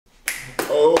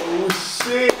Oh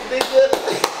shit, nigga!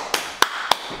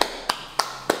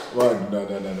 Mano,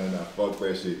 não. Fuck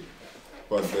that shit.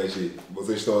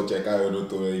 Vocês estão a checar, eu não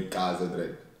estou em casa,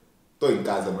 Drake. Estou em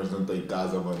casa, mas não estou em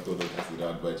casa, mano. Estou na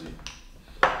cidade, buddy.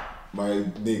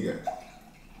 Mas, nigga.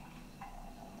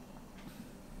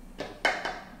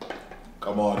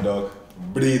 Come on, dog.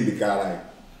 Brinde, caralho.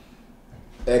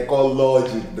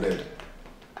 Ecologyk, Drake.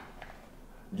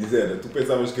 Guizera, tu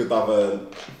pensavas que eu estava...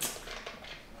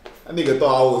 Nigga, I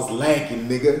was lacking,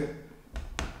 nigga.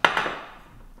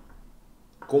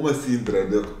 Como assim,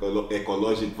 Drake?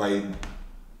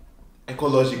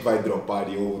 Ecologyk vai dropar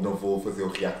e eu não vou fazer o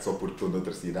react só porque estou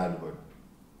noutra cidade, mano.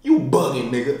 You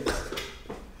bugging, nigga.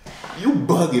 You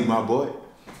bugging, my boy.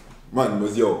 Mano,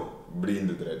 mas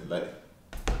brinde, Drake, like.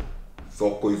 Só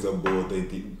coisa boa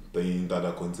tem dado a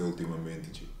acontecer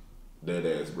ultimamente, tio. That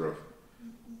ass, bro.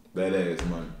 That ass,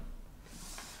 man.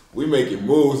 We making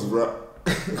moves, bro.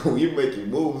 We making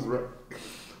moves, bro.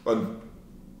 Mano,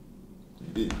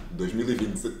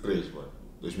 2023, mano.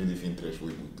 2023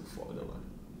 foi muito foda, mano.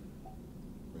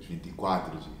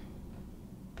 2024, tio.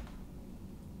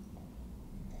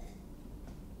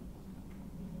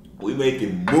 We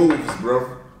making moves,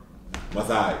 bro. Mas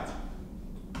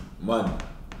mano,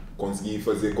 consegui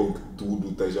fazer com que tudo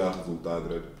esteja a resultar,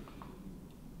 bro.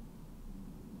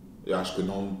 Eu acho que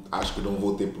não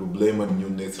vou ter problema nenhum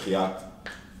nesse react.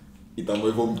 E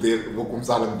também vou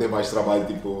começar a meter mais trabalho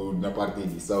tipo, na parte de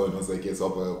edição e não sei o que, só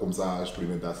para começar a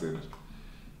experimentar cenas.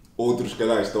 Outros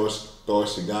canais estão a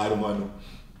chegar, mano.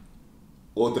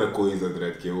 Outra coisa,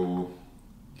 Dredd, que eu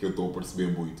estou a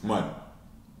perceber muito. Mano,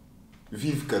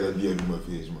 vive cada dia de uma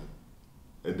vez, mano.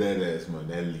 É deadass,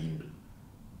 mano, é lindo.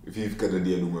 Vive cada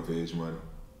dia de uma vez, mano.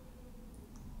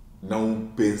 Não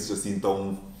penses assim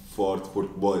tão forte,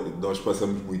 porque boy, nós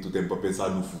passamos muito tempo a pensar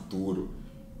no futuro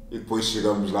e depois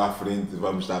chegamos lá à frente e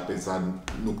vamos estar a pensar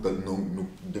no que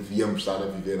devíamos estar a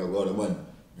viver agora, mano.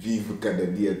 Vive cada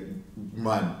dia,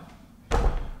 mano.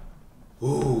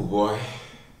 Boy.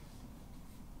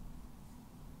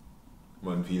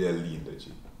 Mano, vida é linda,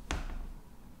 tio.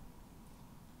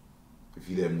 A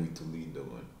vida é muito linda,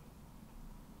 mano.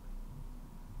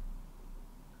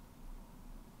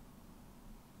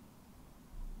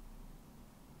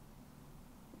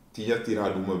 Tinha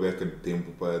tirado uma beca de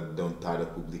tempo para não estar a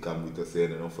publicar muita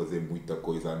cena, não fazer muita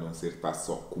coisa, a não ser estar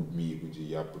só comigo,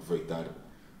 de aproveitar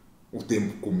o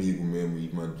tempo comigo mesmo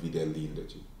e, mano, vida é linda,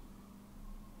 tio.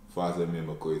 Faz a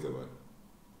mesma coisa, mano.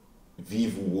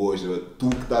 Vive o hoje, tu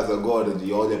que estás agora,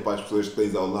 de olha para as pessoas que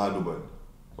tens ao lado, mano.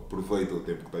 Aproveita o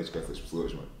tempo que tens com essas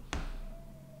pessoas, mano.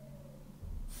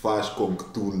 Faz com que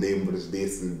tu lembres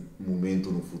desse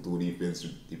momento no futuro e penses,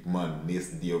 tipo, mano,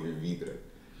 nesse dia eu vivi, cara.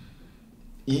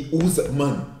 E usa,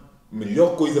 mano,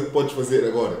 melhor coisa que podes fazer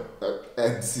agora. A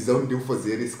decisão de eu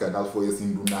fazer esse canal foi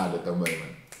assim do nada também,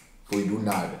 mano. Foi do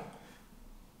nada.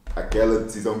 Aquela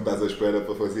decisão que estás à espera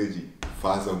para fazer, de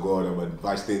faz agora, mano.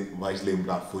 Vais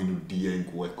lembrar, foi no dia em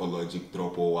que o Ecologyk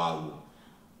dropou o álbum.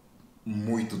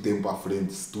 Muito tempo à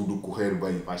frente, se tudo correr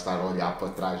bem, vais estar a olhar para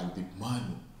trás do tipo,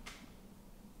 mano.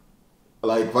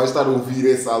 Like, vais estar a ouvir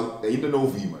esse álbum. Ainda não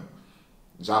ouvi, mano.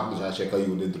 Já chequei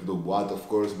o dentro do boato, of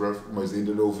course, bro, mas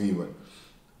ainda não ouvi, mano.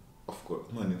 Of course.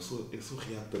 Mano, eu sou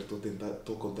reactor,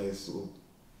 estou a contar isso.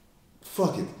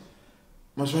 Fuck it.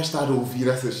 Mas vais estar a ouvir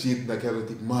essa shit naquela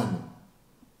tipo, mano.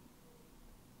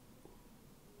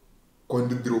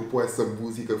 Quando dropou essa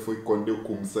música foi quando eu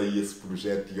comecei esse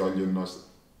projeto e olha, nós...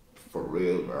 For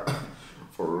real, bro.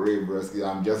 For real, bro.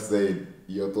 I'm just saying.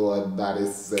 E eu estou a dar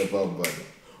esse step up, mano.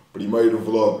 Primeiro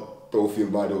vlog, estou a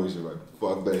filmar hoje, mano.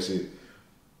 Fuck that shit.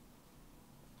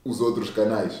 Os outros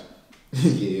canais,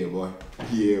 yeah boy,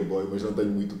 mas não tenho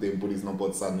muito tempo, por isso não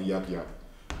pode estar no yap.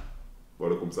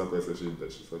 Bora começar com essas gente,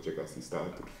 deixa só checar se está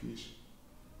tudo fixe.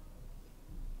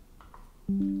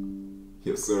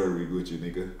 Yes sir, we Gucci,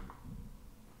 nigga.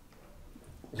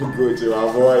 We Gucci,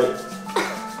 my boy.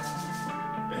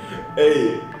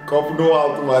 Ei, copo no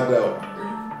alto, madão.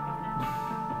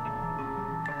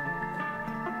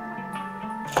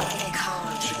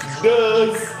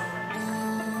 Dazz.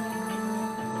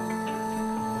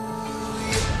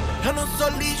 Eu não sou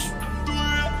lixo,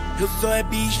 eu só é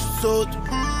bicho solto.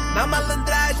 Na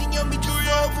malandragem eu me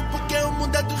dissolvo porque o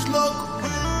mundo é dos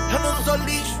loucos. Eu não sou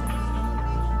lixo,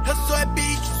 eu só é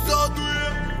bicho solto.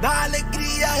 Na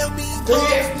alegria eu me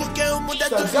envolvo porque o mundo é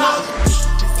dos loucos.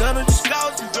 Pisando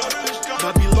descalço,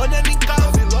 Babilônia nem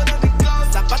causa,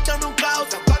 sapata não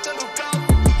causa.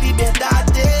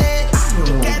 Liberdade,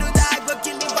 quero dar água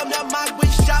que limpa minha mágoa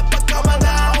e chapa calma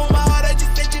na alma. Hora de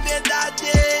ser de verdade.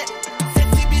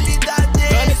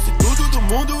 Dane-se tudo do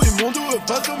mundo imundo, eu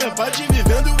faço minha parte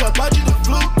vivendo a parte do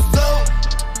fluxo.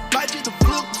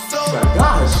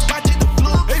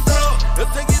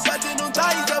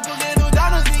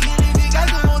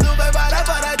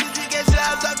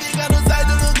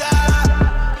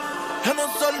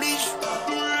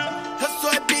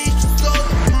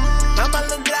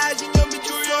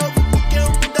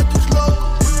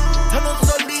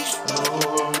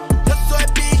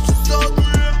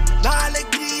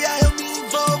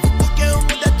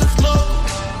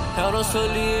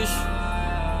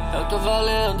 tô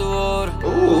valendo ouro.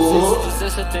 Não sei te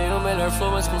dizer se eu tenho o melhor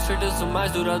flow, mas com certeza o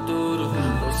mais duradouro.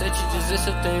 Não sei te dizer se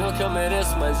eu tenho o que eu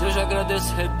mereço, mas eu já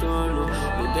agradeço o retorno.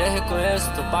 Me dê,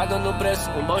 reconheço, tô pagando o preço.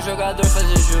 Um bom jogador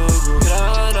fazer jogo.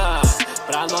 Grana,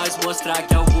 pra nós mostrar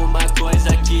que alguma coisa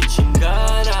que te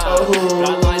engana.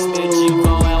 Pra nós medir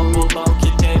qual é o bobão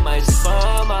que tem mais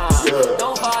fama.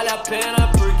 Não vale a pena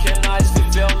porque nós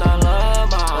viveu na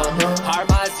lama.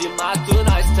 Armas e mato,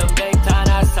 nós também tá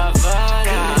na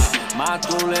savana.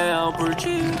 Mato um leão por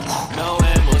ti, não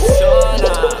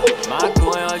emociona.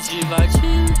 Maconha de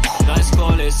vadir, nós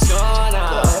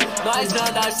coleciona. Nós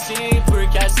anda assim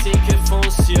porque é assim que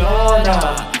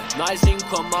funciona. Nós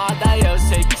incomoda e eu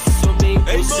sei que isso me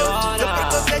impulsiona.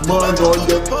 Mano,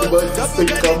 olha, essa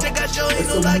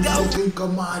música tem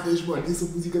camadas, mano. Essa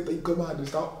música tem camadas,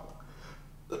 tá?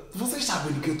 Vocês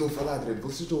sabem do que eu estou a falar, Dre?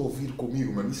 Vocês estão a ouvir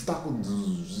comigo, mano. Isso está com...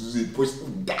 Depois...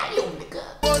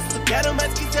 Quero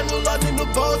mais que celulose no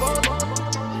bolso.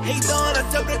 Reidona,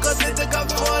 seu preconceito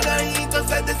cafona. Então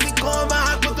sai desse coma.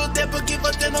 Há quanto tempo que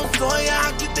você não sonha?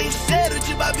 Aqui tem cheiro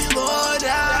de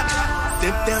Babilônia.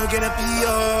 Sempre tem alguém na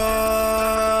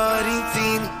pior,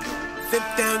 ensine. Sempre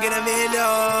tem alguém na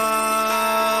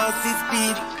melhor, se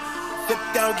inspire. Sempre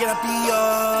tem alguém na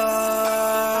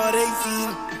pior,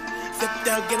 ensine. Sempre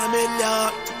tem alguém na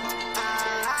melhor,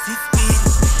 se inspire.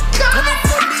 Eu não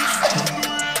sou lixo,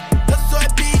 eu sou é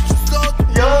bicho solto.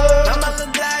 Na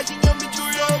malandragem eu me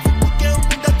desenvolvo porque o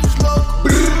mundo é dos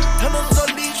loucos. Eu não sou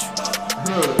lixo,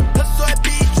 eu sou é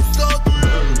bicho solto.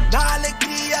 Na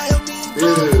alegria eu me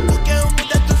envolvo porque o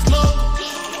mundo é dos loucos.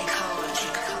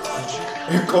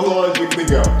 Ecologyk,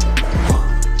 legal.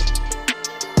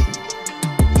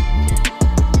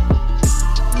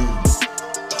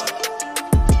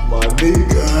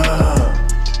 Maniga.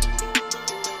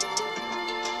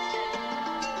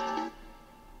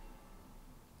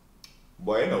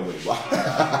 Boy, no way, boy.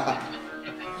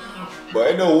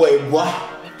 Boy, no way, boy.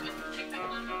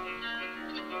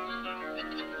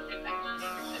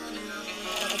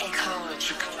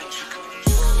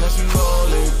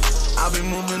 I've been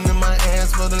moving in my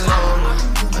hands for the longest.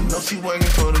 I know she working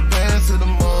for the bands till the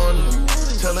morning.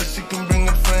 Tell her she can bring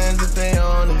her friends if they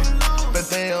on it. Bet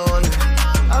they on it.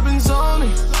 I've been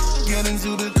zoning, getting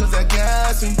zooted cause that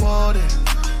gas imported.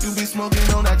 You be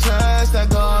smoking on that trash, that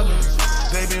garbage.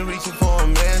 They been reaching for a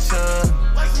mansion,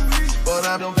 but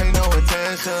I don't pay no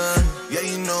attention. Yeah,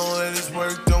 you know that this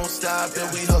work don't stop,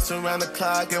 that we hustle around the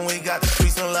clock and we got the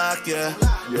streets unlocked, yeah.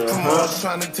 Come on,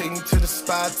 trying to take me to the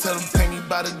spot, tell them pay me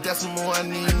by the decimal, I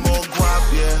need more guap,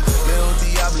 yeah. Little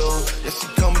Diablo, yeah, she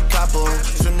call me Capo.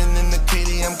 Swimming in the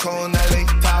kitty, I'm calling that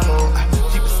Lake Tahoe.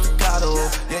 Keep it staccato,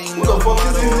 yeah, you know the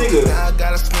motto. Now I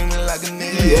gotta screaming like a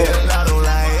nigga, yeah. Lotto,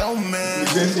 like, oh man,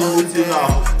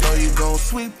 know you gon'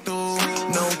 sweep through,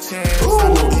 no chance. I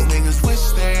know these niggas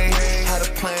wish they had a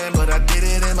plan, but I did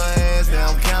it in my hands, now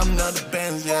I'm counting up the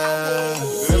bands, yeah.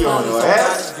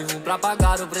 Vivo pra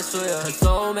pagar o preço, eu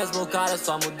sou o mesmo cara,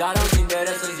 só mudaram os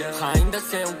endereços, ainda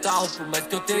sem um carro, por mais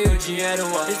que eu tenho dinheiro.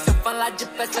 E se eu falar de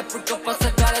peça é porque eu posso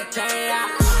agora ter.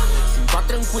 Sinto a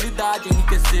tranquilidade,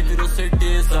 enriquecer virou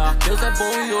certeza. Deus é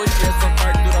bom e hoje é só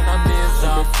fartura na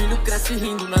mesa. Meu filho cresce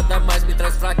rindo, nada mais me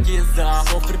traz fraqueza.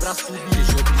 Sofre pra subir,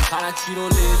 deixa eu brincar na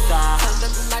tirolesa.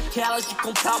 Andando naquelas de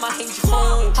comprar uma hand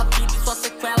home. A vida e suas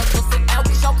sequelas, você é o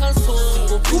que já alcançou.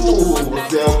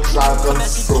 Você é o que já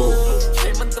alcançou.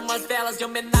 Queimando umas velas de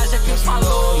homenagem a quem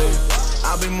falou.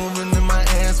 I've been moving in my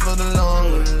hands for the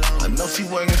longest. I know she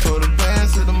working for the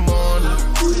bands till the morning.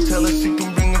 Tell her she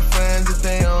can bring her friends if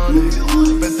they on it.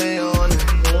 Bet they on it.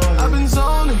 I've been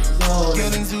zoning,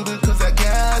 getting zooted cause that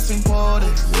gas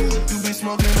imported. You be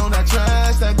smoking on that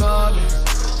trash, that garbage.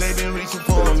 They been reaching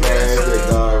for a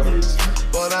mansion,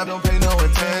 but I don't pay no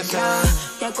attention.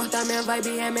 Quer cortar minha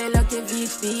vibe é melhor que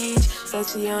Vit.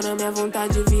 Saciando minha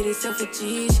vontade, vire seu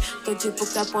fetiche. Tô tipo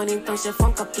Capone, então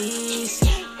chefão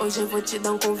capiche. Hoje eu vou te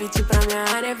dar um convite pra minha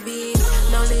área VIP.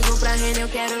 Não ligo pra renda, eu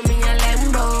quero minha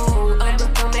Lambo. Ando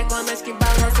com negonas que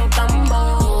balançam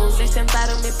tambor. Cês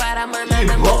tentaram me parar, mas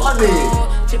nada mudou.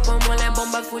 Tipo mulher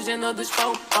bomba fugindo dos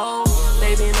popô.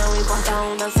 Baby, não importa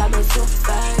onde eu sabe, eu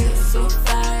surfei.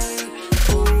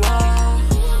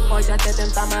 Pode até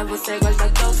tentar, mas você gosta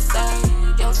que eu sei.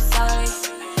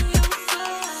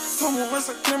 Como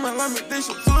essa crema, ela me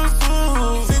deixa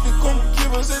azul. Sempre como que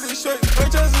você deixou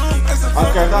de azul. Essa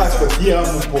a canasta, te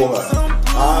amo, porra.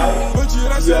 Ai, vou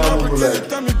tirar te essa amo, porque moleque.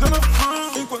 tá me dando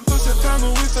frio. Enquanto você tá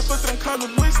no Insta, eu tô trancado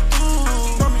no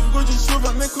estúdio. Domingo de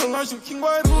chuva, no Ecologyk em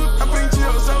Guarulhos. Aprendi a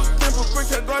usar o tempo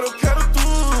porque agora eu quero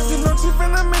tudo. Se não tiver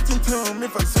na mente, então me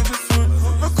faça de surdo.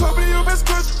 Eu cobri o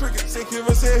pescoço porque sei que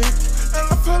você é rico.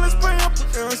 Ela fala espanhol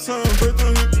porque eu sou muito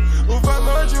rico.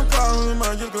 carro,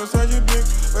 imagina que eu saio de bico.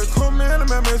 Vai comendo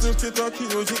minha mesa que tô aqui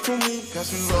hoje comigo.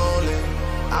 Cash is rolling,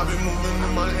 I've been moving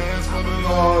in my hands for the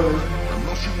Lord. I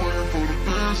know she working for the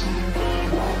best of the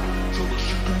world. So that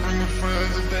she can bring her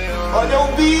friends if they are. Olha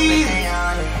o beat!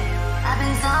 I've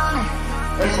been zoning.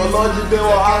 Ecologyk deu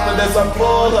a alma dessa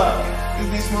porra! You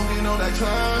be smoking on that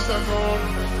trash I go.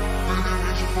 Really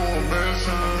reaching for a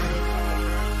mansion,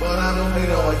 but I don't pay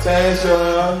no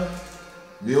attention.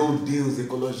 Meu Deus,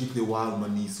 Ecologyk deu alma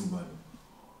nisso, mano.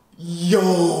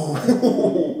 Yo!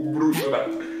 Bruxo,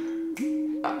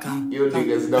 you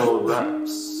niggas know, right?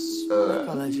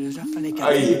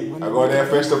 Aí, agora é a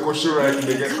festa com Shrek,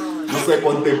 nigga. Não sei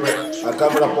quanto tempo é. A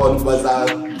câmera pode vazar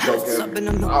qualquer... Ah,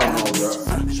 não,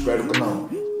 bro. Espero que não.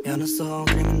 Eu não sou um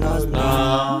criminoso,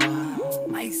 não.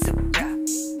 Mas eu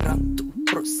garanto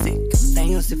pro si que eu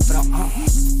tenho cifrão.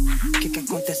 Que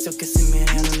aconteceu que esse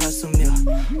menino já sumiu?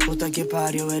 Puta que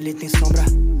pariu, ele tem sombra.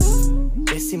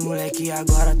 Esse moleque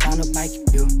agora tá no bike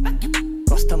bill.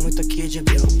 Gosta muito aqui de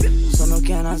Bill. Sou meu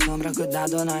que é na sombra,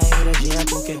 cuidado na igrejinha.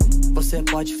 Porque você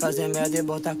pode fazer merda e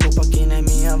botar culpa que não é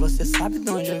minha. Você sabe de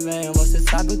onde eu venho, você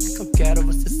sabe o que eu quero.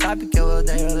 Você sabe que eu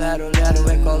odeio, lero,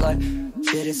 Ecologyk.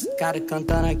 Tira esse cara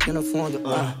cantando aqui no fundo,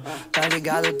 tá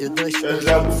ligado? De dois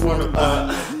já pro fundo,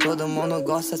 Todo mundo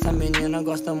gosta, essa menina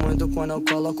gosta muito. Quando eu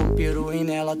coloco o peru e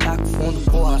nela tá com fundo,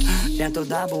 porra. Dentro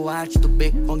da boate, do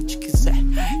beco, onde quiser.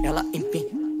 Ela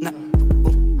empina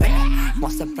o pé,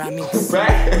 mostra pra mim que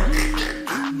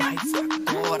mas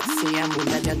agora se é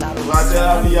mulher de dar o mas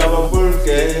ela me ama por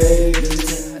quê?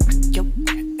 Eu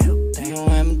tenho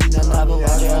um M dentro da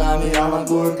boate, ela me ama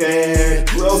por quê?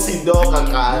 Tu é o Sidoca,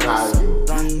 caralho.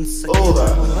 Porra!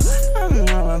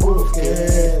 Por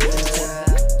quê?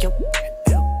 Eu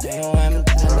tenho um M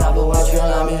dentro da boate,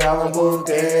 ela me ama por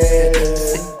quê?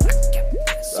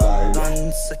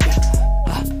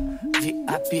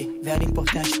 VIP, velho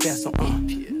importante, peçam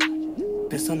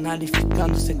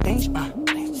personalificando, cê entende?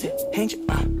 Cê rende,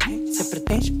 cê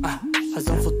pretende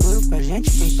fazer um futuro com a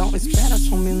gente? Então espera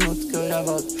só um minuto que eu já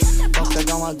volto. Vou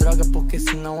pegar uma droga porque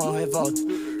senão eu revolto.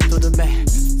 Tudo bem,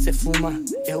 cê fuma,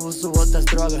 eu uso outras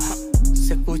drogas.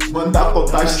 Cê curte, mandar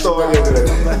contar a história, velho.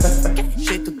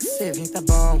 Jeito que cê vem tá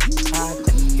bom.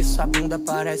 Até que sua bunda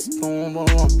parece com um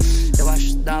bombom. Eu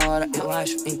acho da hora, eu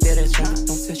acho interessante.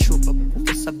 Então cê chupa,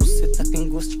 porque essa buceta tem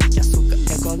gosto de açúcar.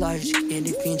 Ecologyk,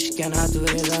 ele finge que é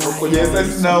natureza. Não conheço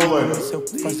esse não, mano. Se eu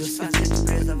fazer cê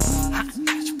despreza,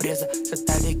 despreza, cê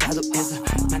tá ligado, pesa.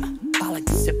 Mas na bala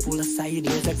que cê pula, sai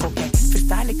ilesa. Qualquer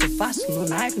freestyle que eu faço no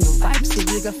naipe, no vibe. Se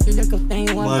liga, filha, que eu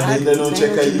tenho uma mano, vibe. ainda não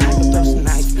tinha caído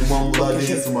uma mudada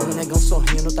disso, mano. O negão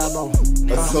sorrindo, tá bom.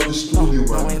 É só no estúdio,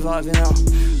 mano. Não envolve, não.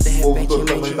 De repente,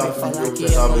 também tá falar que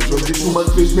mas eu vi que o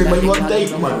mano fez mesmo aí no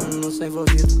tape, mano. Não sou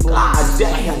envolvido, pô.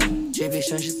 Damn! Tive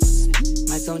chances,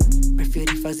 mas eu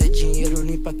preferi fazer dinheiro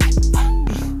limpa aqui.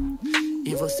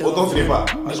 E você ô, Tom Tripa,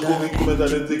 acho que eu ouvi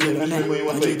comentário dizer que eu fiz mesmo aí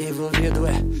no tape. Envolvido,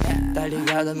 tá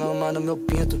ligado, meu mano, meu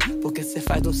pinto. Porque cê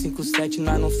faz do 5-7,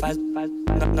 nós não faz.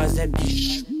 Nós é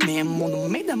bicho mesmo no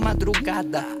meio da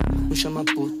madrugada. Não chama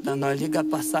puta, nós liga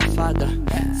pra safada.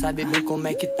 Sabe bem como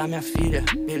é que tá minha filha,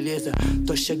 beleza?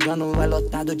 Tô chegando, é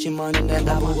lotado de mano dentro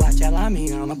da boate. Ela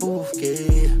me ama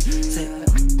porque cê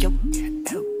que eu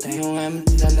tenho um M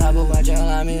dentro da boate.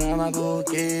 Ela me ama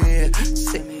porque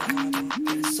cê me ama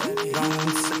porque só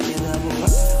dança aqui da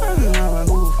boate. Ela me ama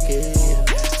porque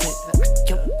cê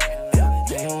que eu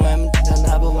tenho um M dentro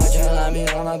da boate. Ela me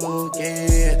ama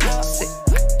porque cê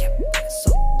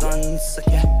só dança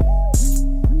aqui.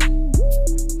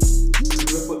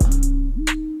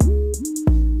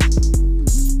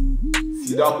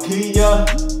 Sidoquinha.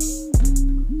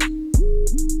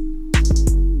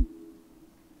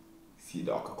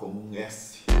 Sidoca como um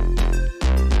S.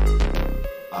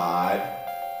 Ai.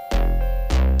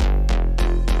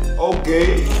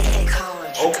 Ok.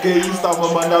 Ok, estava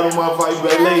a mandar uma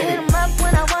vibe lady.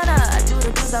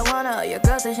 Your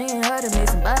girl said she ain't heard of me,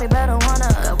 somebody better wanna.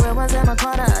 Got real ones in my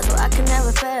corner, so I can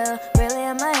never fail. Really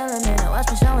in my element, I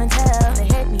watch me show and tell. They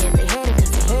hate me and they hate it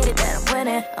cause they hate it that I'm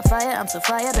winning. I'm fire, I'm so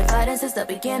fire, been fighting since the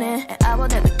beginning. And I will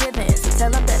never give in, so tell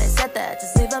them that I said that.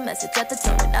 Just leave a message at the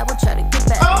tone and I will try to get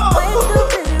back. Way too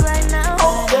busy right now.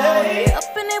 Okay.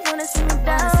 Up and they wanna see me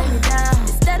down.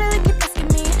 Instead of they keep asking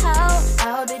me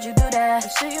how did you do that? I'm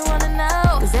sure you wanna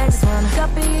know. Cause they just wanna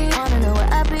copy, wanna know where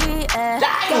I be at.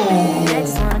 Copy, they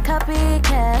just wanna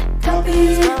copycat.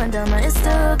 Copy, scrolling down my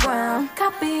Instagram.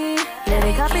 Copy, yeah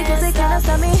they copy cause they cannot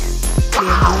stop me.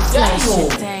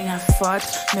 Flash tem a foto,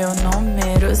 meu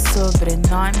número,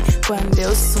 sobrenome. Quando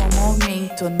eu sumo,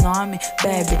 minto nome.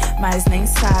 Bebe, mas nem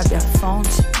sabe a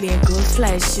fonte. Ligo o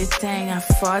flash, tem a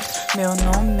foto, meu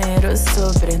número,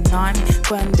 sobrenome.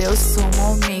 Quando eu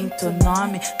sumo, minto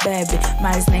nome. Bebe,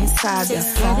 mas nem sabe a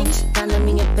fonte. Tá na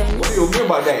minha pele.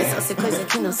 É só ser coisa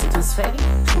que não se transfere.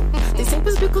 Tem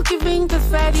sempre os bicos que vem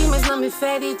interfere, mas não me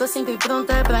fere. Tô sempre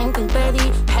pronta pra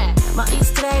intempérie. Mó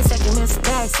estresse, é que meu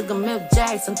stress. Sigo meu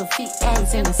jazz, santo fiel,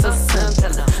 sem nem sou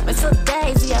santa. Mas sou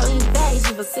 10 e ao invés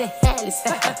de você hélice,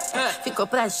 ficou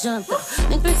pra janta.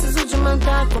 Nem preciso de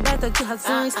mandar coberta de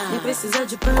razões. Nem precisa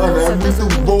de pano. Mano, é muito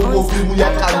bom ouvir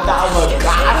mulher cantar, mano.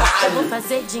 Caralho. Vou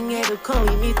fazer dinheiro com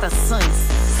imitações.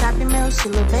 Sabe meu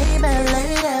estilo, baby,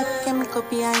 lady. Quer me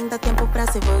copiar, ainda tempo pra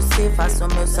ser você. Faço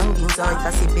meu sangue em zóio,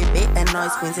 tá? Se beber é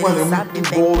nóis. Queens, ele sabe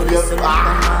bem, por isso liga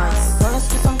nós. Sonhos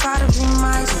que são caros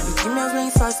demais. Dividi meus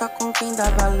lençóis só com quem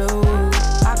dá valor.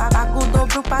 Pago o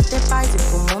dobro pra ter paz. E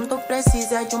o mundo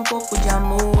precisa de um pouco de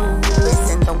amor.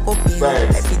 Esse então copia,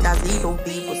 é vida Little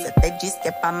B. Você até diz que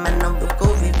é pra mas não viu que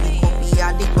eu vivi.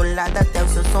 Copiada e colada até o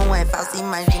seu som é falso.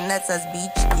 Imagina essas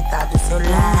beats que tá do seu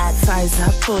lado. Faz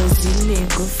a pose,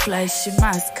 ligo o flash.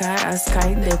 Máscaras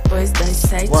caem depois das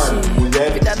 7.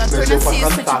 Vida noturna, se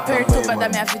isso te perturba da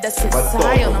minha vida, cê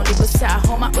sai. Eu não ligo se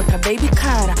arruma outra baby,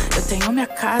 cara. Eu tenho minha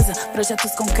casa,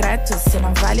 projetos concretos, cê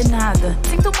não vale nada.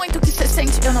 Sinto muito o que cê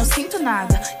sente, eu não sinto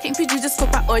nada. Quem pediu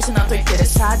desculpa hoje não tô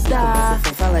interessada. Você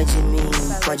for falar de mim,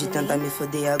 pode tentar me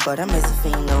foder agora, mas o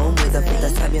fim não muda. Puta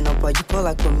sabe, não pode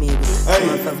colar comigo.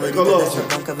 Uma favorita da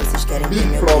banca, vocês querem que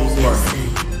meu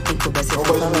brilho. Você for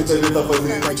falar de mim,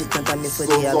 pode tentar me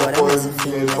foder agora, mas o fim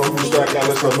não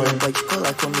pode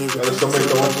colar comigo.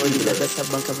 Uma favorita dessa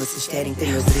banca, vocês querem ter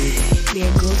meu brilho.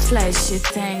 Ligo o flash,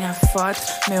 tem a foto,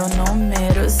 meu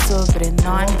número,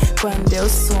 sobrenome. Quando eu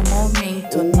sumo,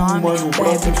 minto nome.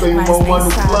 Bebe, mas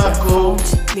nem sabe a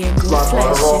fonte. Ligo o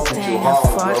flash, tem a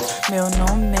foto, meu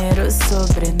número,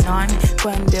 sobrenome.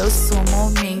 Quando eu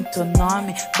sumo, minto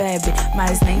nome. Bebe,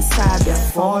 mas nem sabe a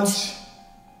fonte.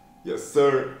 Yes,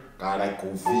 sir. Caralho,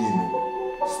 convino.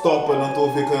 Stopper, não estou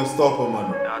a ver quem é Stopper,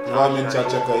 mano. Provavelmente já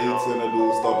tinha caído cena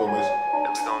do Stopper, mas...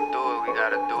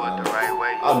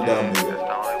 I'm done with it.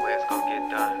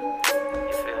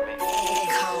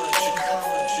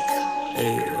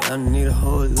 Hey, I need a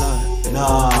whole lot.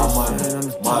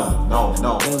 Mano,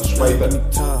 não.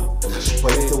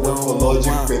 Respeita o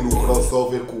Ecologyk pelo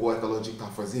crossover que o Ecologyk tá a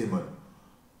fazer, mano.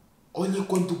 Olha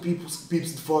quanto pips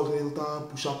de FODA ele tá a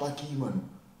puxar para aqui, mano.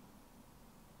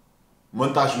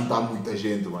 Mano, tá a juntar muita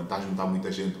gente, mano.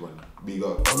 Big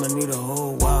up. I'ma need a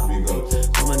whole while. Big up.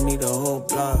 I'ma need a whole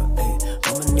block.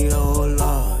 I'ma need a whole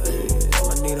lot.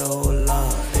 I'ma need a whole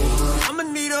lot. I'ma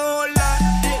need a whole lot.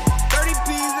 30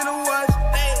 P's in a watch.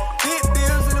 Hit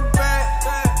bills in a bag.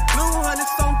 Blue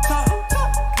hundreds on top.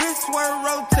 This word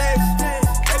rotates. They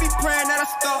be praying that I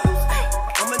stop.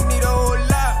 I'ma need a whole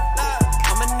lot.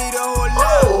 I'ma need a whole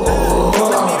lot.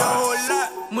 I'ma need a whole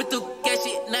lot. Muito cash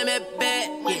na minha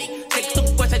bag. Sei que tu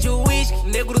gosta de whisky.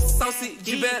 Negro salsi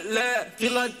de Belé.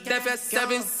 Philadelphia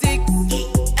 7-6.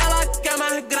 Ela quer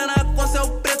mais grana com seu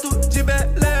preto de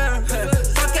Belé.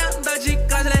 Só quer andar de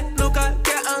Chrysler, nunca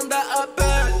quer andar a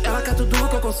pé. Ela quer tudo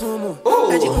que eu consumo.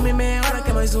 Pede uma e meia hora,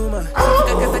 quer mais uma.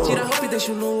 Fica quieta, tira a roupa e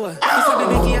deixa nua. Tu sabe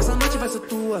bem que essa noite vai ser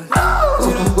tua.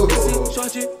 Tira esse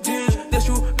short jeans,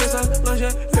 deixa o pensa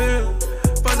lingerie.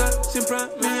 Faz assim pra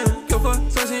mim, que eu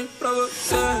faço assim pra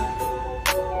você.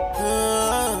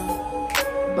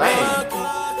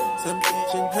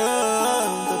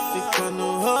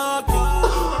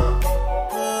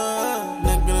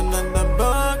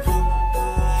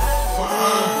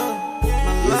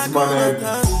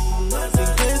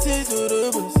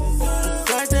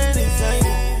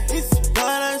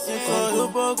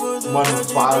 Mano,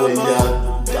 fala aí,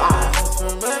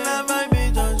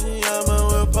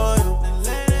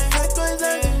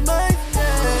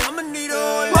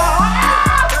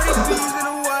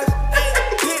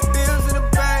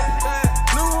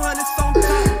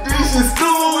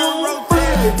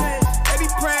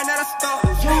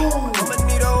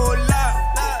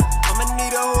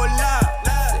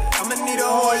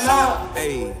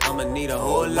 I'ma need a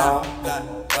whole lot.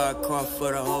 Car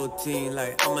for the whole team,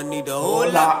 like I'ma need a whole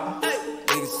lot.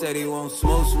 Niggas said he won't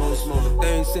smoke, but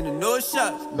they ain't sending no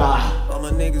shots. All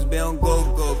my niggas be on go. If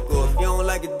you don't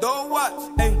like it, don't watch.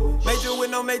 Hey, major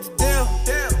with no major deal.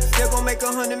 Still gon' make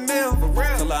 100 mil.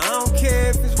 Till I don't care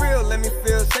if it's real. Let me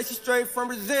feel. Say she straight from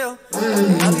Brazil.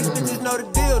 All these bitches know the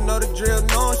deal, know the drill.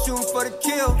 No, I'm shooting for the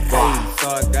kill. So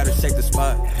I gotta shake the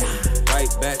spot. Right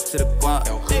back to the guap.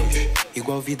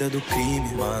 Igual vida do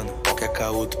crime, mano. qualquer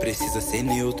caoto precisa ser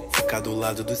neutro. Ficar do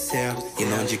lado do certo e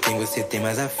não de quem você tem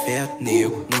mais afeto.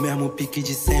 Nego, no mesmo pique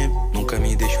de sempre, nunca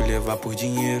me deixo levar por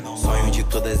dinheiro. Sonho de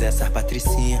todas essas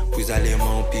patricinhas, pus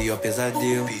alemão, pior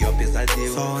pesadelo.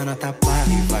 Só Ana tapar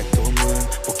e vai tomando,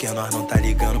 porque nós não tá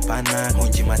ligando pra nada. Ruim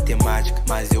de matemática,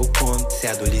 mas eu conto.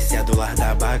 Cédular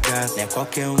da bagaça, não é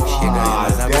qualquer um que chega aí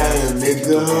nas abraças. Sei que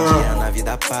todo dia na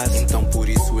vida passa, então por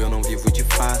isso eu não vivo de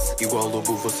face. Igual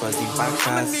lobo vou sozinho pra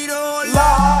casa.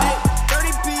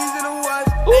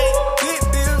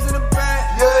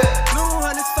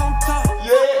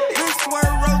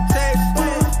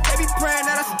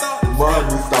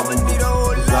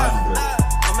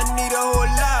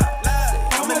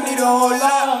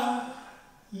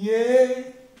 Yeah.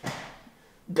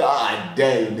 God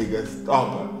damn, nigga,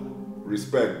 stop.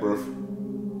 Respect, bro.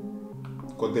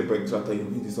 Quanto tempo é que já tem um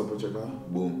vídeo só pra checar?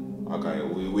 Boom. Ok,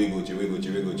 we Gucci.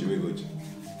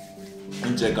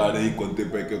 Vamos checar aí quanto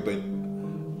tempo é que eu tenho.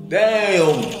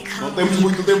 Damn! Não temos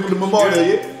muito tempo de memória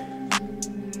aí.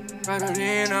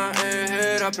 Carolina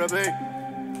era pra bem.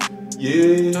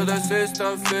 Yeah. Toda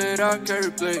sexta-feira quer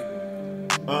replay.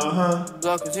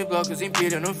 Blocos e blocos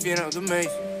empilha no final do mês.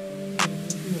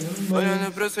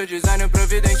 Olhando pro seu design, eu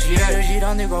providenciei.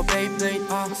 Girando igual Beyblade,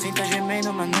 sinta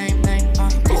gemendo, mas nem.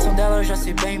 Intenção dela eu já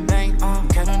sei bem.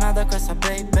 Quero nada com essa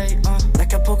baby,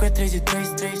 daqui a pouco é 3 e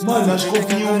 3. Mano, acho que eu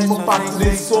vi uma parte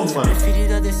desse som, mano.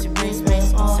 Preferida desse mês.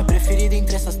 Se é preferida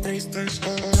entre essas 3.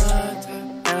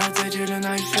 Ela tá de olho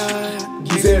na joia.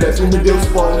 Quisera, tu me deu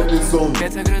spoiler desse som.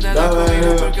 Quer ser grudada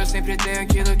comigo porque eu sempre tenho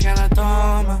aquilo que ela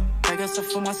toma. Pega essa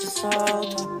fumaça e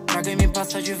solta, traga e me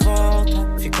passa de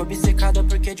volta. Fico obcecada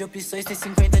porque de opções tem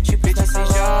 50 tipos dessa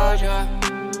loja.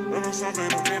 Eu não sou bem,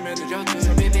 não tenho medo de altura.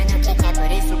 Sou bebê na pica,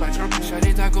 por isso bate o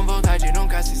chore tá com vontade,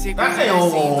 nunca se segura.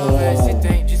 Se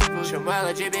tem disputa, chamo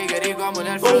ela de bigger igual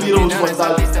mulher. Ouviram os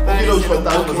fantasmas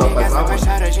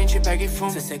a gente pega e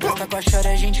fuma. Se cê gosta com a chora,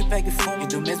 a gente pega e fuma. E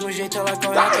do mesmo jeito ela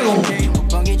corre atrás. O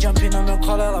bang jump no meu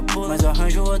colo ela pula, mas eu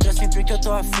arranjo outra sempre que eu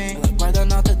tô afim. Ela guarda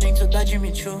nota dentro da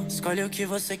Jimmy Choo. Escolhe o que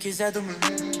você quiser do mundo.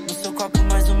 No seu copo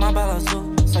mais uma bala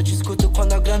azul. Só te escuto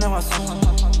quando a grana é um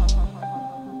assunto.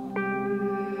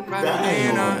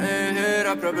 Carolina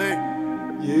era pra bem.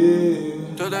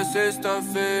 Yeah. Toda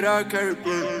sexta-feira quer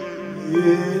replay.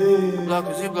 Yeah.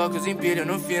 Blocos e blocos empilha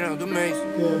no final do mês.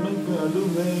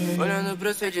 Olhando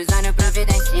pro seu design eu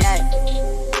providenciei.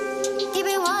 Keep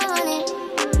it 100.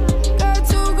 Got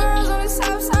 2 girls on the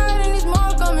south side and there's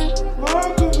more coming.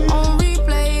 On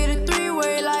replay, the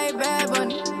 3-way like Bad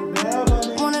Bunny.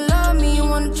 Wanna love me,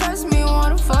 wanna trust me,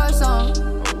 wanna fuck some.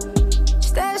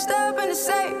 Stashed up in the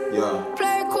safe. Yeah.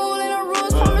 Play it cool in the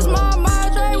rules, promise my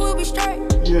Dre will be straight.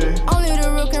 Yeah. Only the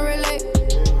real can relate.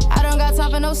 I don't got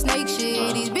time for no snake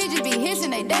shit. These bitches be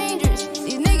hissing, they dangerous.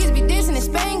 These niggas be dissing in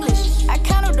Spanglish. I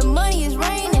count up the money, it's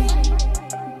raining.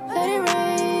 Let it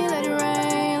rain, let it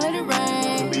rain, let it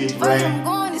rain. Fuck, I'm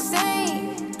going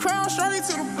insane. Crown straight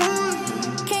to the boom.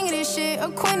 King of this shit, a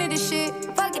queen of this shit.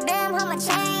 Fuck it, damn, how my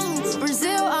chains.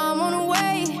 Brazil, I'm on the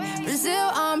way.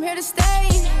 Brazil, I'm here to stay.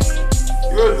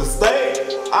 You're to stay.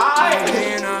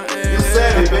 You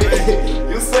said it,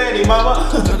 baby. You said it, mama.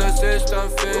 Toda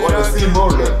sexta-feira I wanna see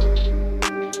more.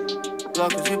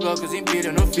 Blocos e blocos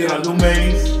empilha no final Final do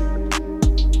mês.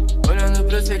 Olhando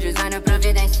pro seu design eu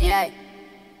providenciei.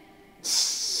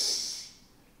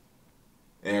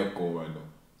 Eco, mano.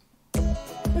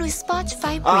 No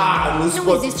Spotify Premium, no não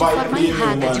Spotify existe forma Premium,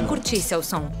 errada de mano. curtir seu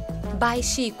som.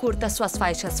 Baixe e curta suas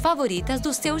faixas favoritas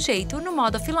do seu jeito no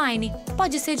modo offline.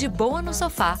 Pode ser de boa no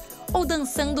sofá ou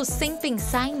dançando sem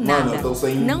pensar em nada. Eu tô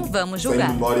sem, não vamos julgar.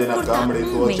 sem memória na Curta câmera e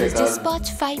tô a mês checar de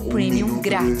Spotify Premium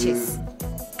grátis.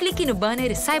 Clique no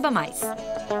banner e saiba mais.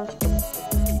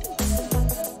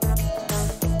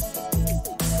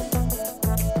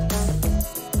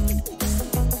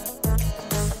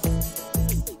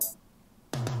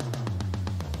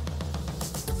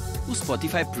 O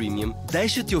Spotify Premium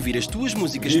deixa-te ouvir as tuas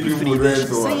músicas Gringo preferidas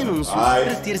react, sem mano. anúncios Ai,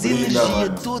 para teres linda, energia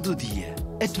mano. todo o dia.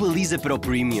 Atualiza para o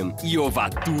Premium e ouve à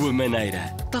tua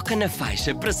maneira. Toca na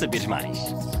faixa para saberes mais.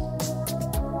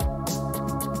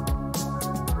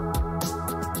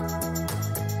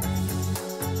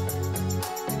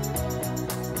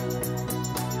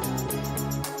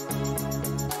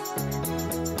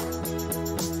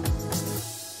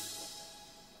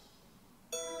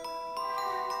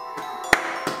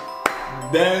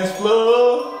 Dance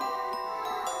floor.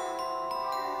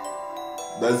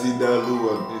 Dazz da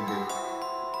lua, nigga.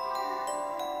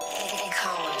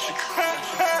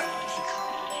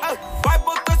 Vai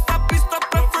botar essa pista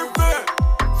pra ferver.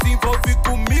 Se envolve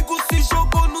comigo, se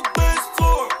jogou no dance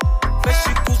floor.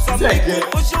 Feche com os amigos,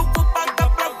 hoje eu vou pagar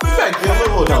pra ver.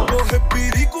 Ela ou não? Quer morrer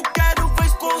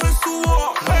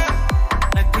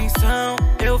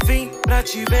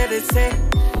te ver descer.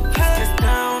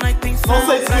 Questão na intenção. Não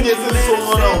sei se conhece esse som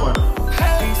ou não, mano.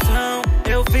 Atenção,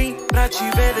 eu vim pra te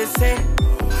ver descer.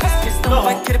 Questão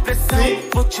vai querer pressão,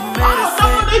 vou te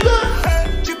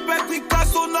merecer. Te pego em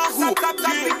casa ou na rua,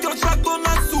 sabe que eu já tô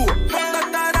na sua.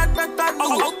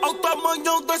 Ao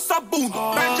tamanho dessa bunda,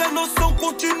 perde a noção,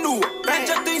 continua. Perde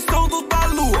a atenção do da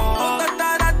lua.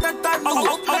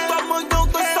 Ao tamanho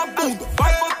dessa bunda,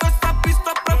 vai botar essa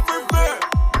pista pra ferver.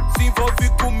 Se envolve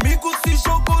comigo, se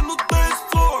jogou no dance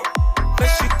floor.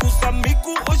 Mexe com os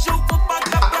amigos, hoje eu vou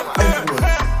pagar pra ver.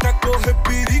 Quer correr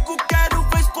perigo, quero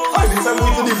ver escorrer. Isso é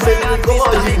muito diferente do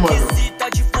Ecologyk, mano.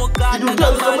 E não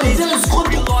quero também dizer os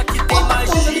Pilote tem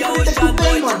magia, hoje a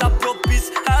noite tá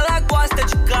propício. Ela gosta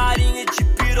de carinho e de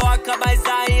piroca, mas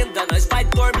ainda nós vai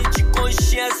dormir de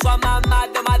conchinha. Sua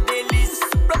mamada é uma delícia.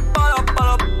 Prepara,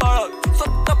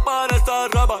 solta para essa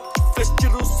raba.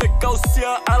 Vestido sem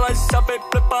calcinha, ela já vem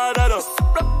preparada.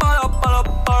 Prepara,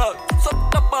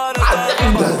 solta para essa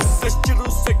raba.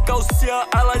 Vestido sem calcinha,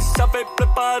 ela já vem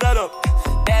preparada.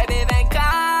 Baby, vem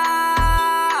cá.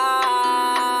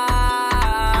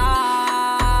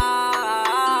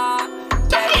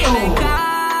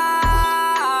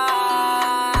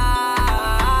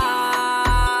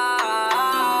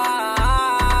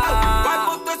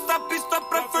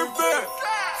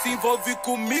 Envolve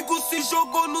comigo, se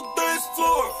jogou no dance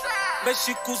floor.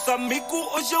 Mexe com os amigos,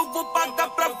 hoje eu vou pagar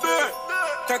pra ver.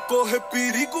 Quer correr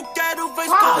perigo, quero ver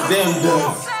escorrer.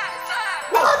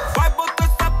 Vai botar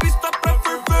essa pista pra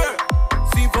ferver.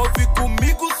 Se envolve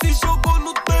comigo, se jogou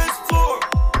no dance floor.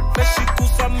 Mexe com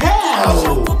os amigos, hoje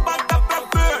eu vou pagar pra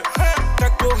ver.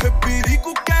 Quer correr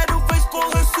perigo, quero ver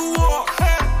escorrer suor.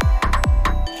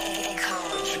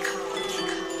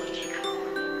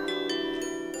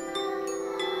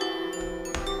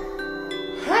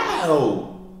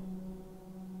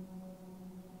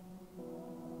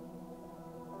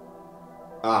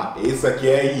 Ah, esse aqui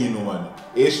é hino, mano.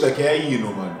 Este aqui é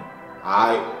hino, mano.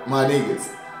 Ai, manigas.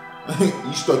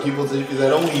 Isto aqui vocês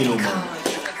fizeram um hino, mano.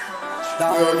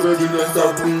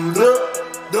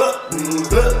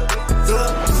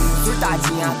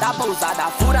 Surtadinha da pousada,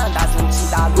 furando as lentes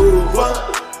da luva.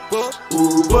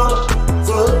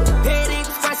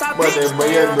 Perigos com essa But then man,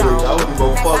 I don't give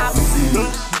a fuck to see.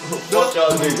 Fuck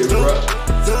y'all niggas, bro.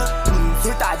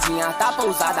 Surtadinha da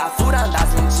pousada, furando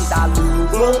as lentes da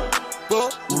luva.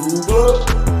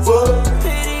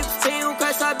 Perigos tenho com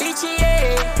essa beat,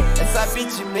 Essa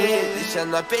beat me deixa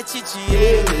no apetite,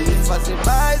 Fazer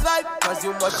mais, vai, fazer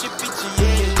um mosh pit,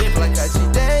 Placa de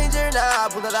danger na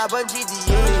bunda da bandida,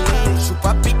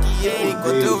 Chupa pique,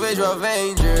 enquanto eu vejo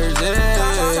Avengers,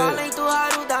 Talento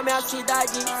raro da minha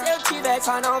cidade. Se eu tiver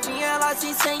com a novinha, ela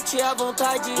se sente à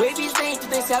vontade. Waves dentro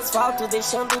desse asfalto,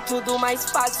 deixando tudo mais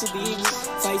fácil, bitch.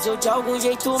 Faz eu de algum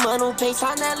jeito, mano,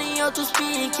 pensar nela em outros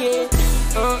piques.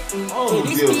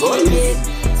 Eles pique.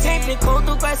 Sempre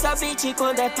conto com essa beat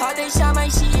quando é pra deixar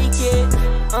mais chique.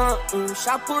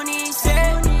 Chapunice.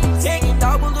 Seguindo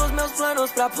algum dos meus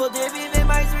planos pra poder viver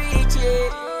mais rich.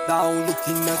 Dá um look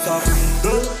nessa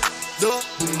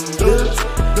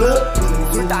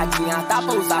Surtadinha da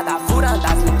pousada, furando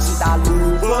as lentes da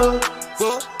luva.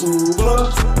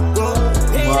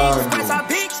 Perigos com essa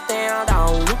beat, tem dá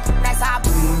um look nessa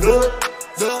bunda.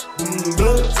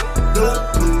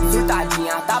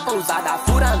 Surtadinha da pousada,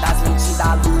 furando as lentes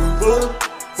da luva.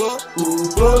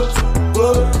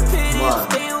 Perigos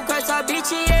tenho com essa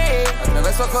beat,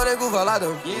 Vai só com o nego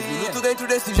valado, 10 minutos dentro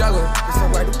desse jago. Eu só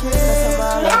guardo o que nessa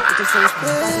mala, eu tô sem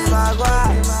espelho, mágoa.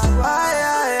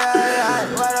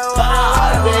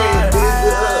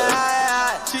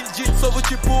 Sobo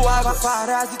tipo água,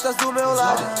 parasitas do meu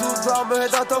lado. Tudo ao meu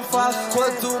redor tão fácil.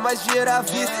 Quanto mais dinheiro à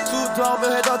vista, tudo ao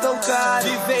meu redor tão caro.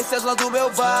 Vivências lá do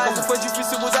meu bairro, como foi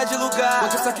difícil mudar de lugar.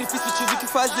 Quanto sacrifício tive que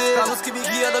fazer pra luz que me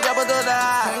guia não me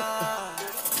abandonar.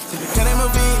 Se me querem meu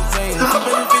beat, vem, não sabe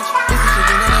no beat. Esse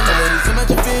chegando na memória, em cima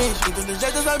de beat. Então do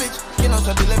jeito da beat, que não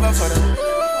sabe levar fora.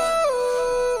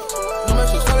 No meu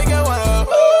show, sabe que é one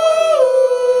up.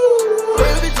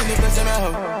 Baby, beat, pra ser minha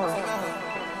roupa.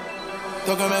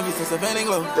 Tô com a minha vista, cê vendo em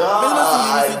glow. Mesmo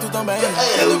assim, me sinto tão bem.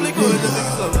 Eu duplico, eu duplico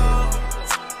slow.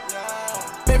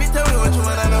 Baby, tell me what you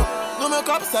wanna know. No meu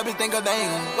copo, sabe, tem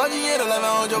cadeia. Com dinheiro,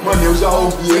 leva onde eu vou. Mano, eu já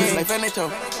ouvi esse.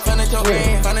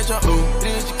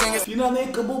 Final nem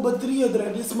acabou a bateria,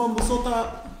 Dredd. Esse mambo só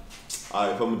tá...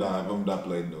 Ai, vamos dar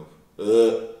play de novo.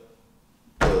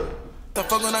 Tá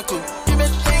fogo na cuba. Que me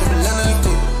tem, brilhando no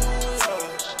cu.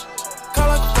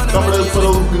 Câmera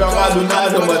foram gravado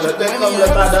nada, mano. Até a câmera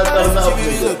tá dançando na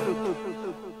vida.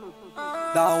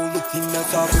 Dá um look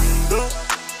nessa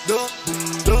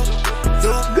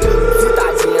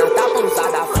Surtadinha da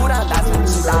pousada, furando as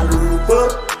lentes da luva.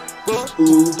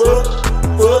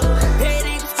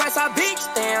 Perigo com essa bitch,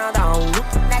 tenda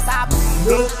nessa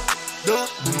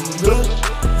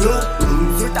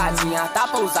surtadinha, tá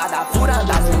pousada,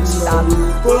 furando as medidas.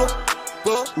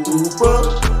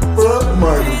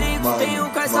 Perigo tenho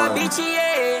com essa bitch,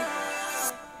 yeah.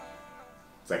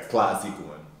 Isso é clássico,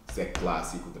 mano. Isso é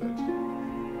clássico, Dredd.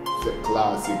 Isso é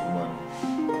clássico, mano.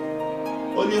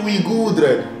 Olha o Igu,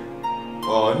 Dredd.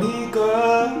 Oh,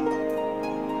 Nika.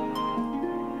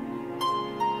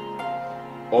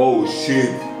 Oh,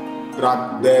 shit.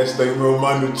 Track desta e o meu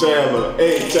mano Chella.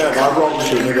 Hey, Chella, I rock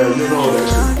with you, nigga. You know that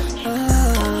shit.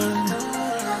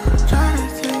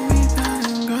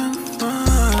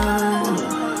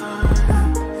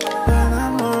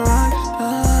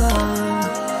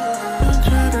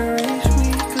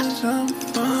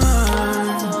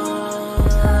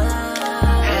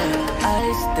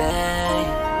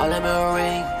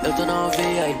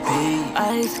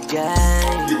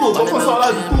 Tô com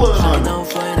saudade tua, mano.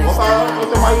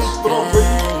 Bota mais tronco aí.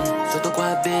 Só tô com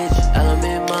a bitch, ela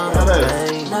me mama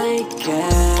bem. Nike,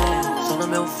 só no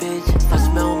meu feed,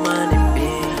 faço meu money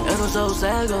big. Eu não sou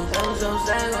cego,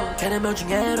 querem meu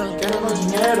dinheiro,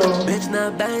 bitch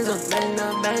na benzo,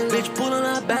 bitch pula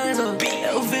na benzo.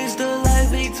 Eu fiz do Louis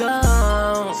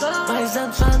Vuitton, mas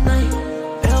antes só nem.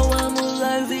 Eu amo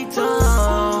Louis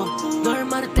Vuitton, no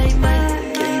armário tem mais.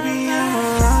 Baby, I'm a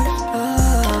rockstar.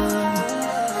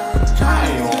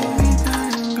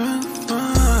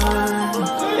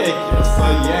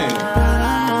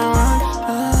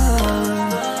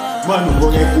 Mano, o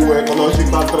bom é que o Ecologyk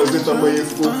está a trazer também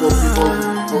esse para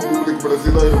o público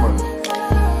brasileiro, mano.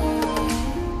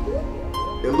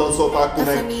 Ele não só está a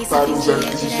conectar os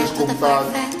artistas como está.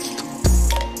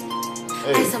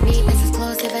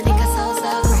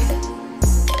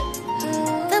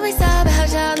 Também sabe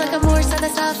arranjar na camurça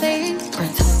dessa vez.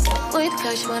 Muito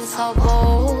crush, mano, só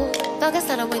bom. Tô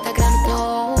gastando muita grana,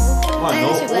 não.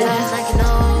 Let you better like you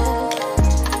know.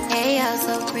 Hey, you're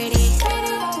so pretty.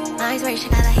 Eyes where she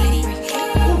got a hitty.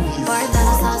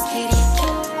 Bordando só os kitty.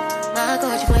 Na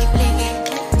cor de bling bling.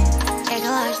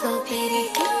 Ecologyk no pity.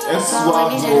 É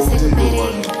suave,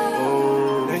 mano.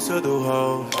 Nem sou do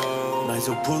hall, mas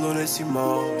eu pulo nesse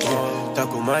mall. Tá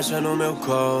com marcha no meu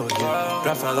colo,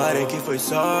 pra falarem que foi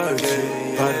sorte.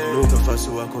 Para, eu nunca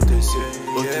faço acontecer.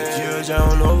 Outro dia já é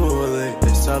um novo rolê.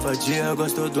 Essa vadia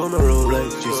gostou do meu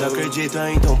Rolex.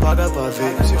 Desacredita, então paga pra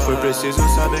ver. Se for preciso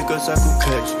saber que eu saco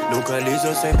cash. Nunca liso,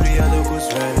 eu sempre ando com os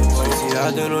velhos.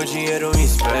 Viciado no dinheiro em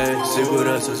espécie.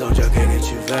 Seguranças onde a gangue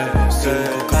tiver. Se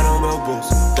colocar no meu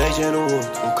bolso, 10 no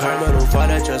outro. O karma não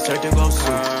falha, te acerta igual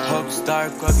sul. Rockstar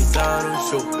com a guitarra no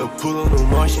show. Eu pulo no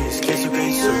moche e esqueço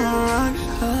quem sou.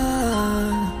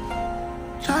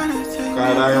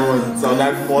 Caralho, mano,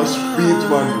 saudade do mosh pit,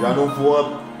 mano. Já não vou a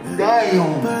ganho.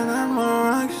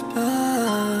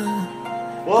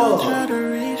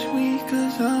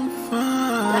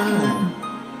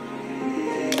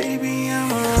 Baby,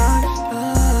 I'm a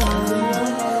rockstar.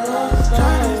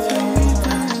 Try to take me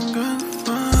down and go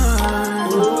far.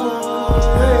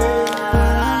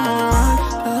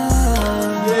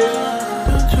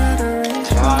 Don't try to reach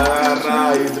me.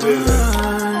 Caralho, Dredd.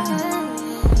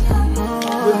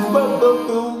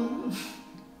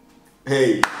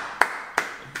 Hey,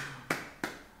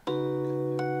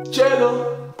 Chelo.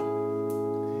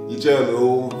 E Chelo, eu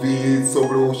ouvi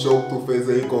sobre um show que tu fez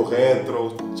aí com o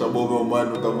Retro. Chamou meu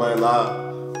mano também lá.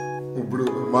 O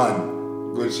Bruno,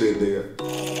 mano. Good shit, nigga.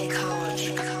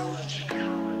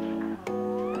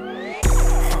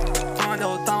 Quando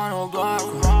eu tava no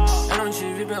bloco, eu não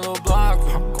te vi pelo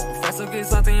bloco. Confesso que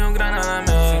só tenho grana na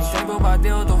mente. Se tempo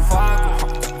bateu do foco.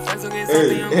 Confesso que só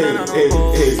tenho grana no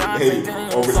bolso. Já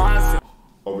tenho fácil.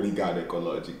 Obrigado,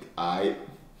 Ecologyk. Ai,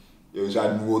 eu já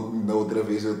na outra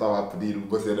vez eu estava a pedir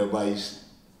uma cena mais.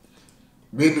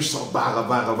 Menos só barra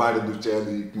do Chelo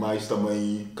e mais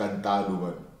também cantado,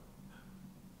 mano.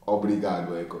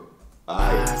 Obrigado, Eco.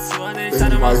 Ai, se eu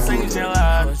deixar o meu sangue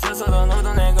gelado, eu sou dono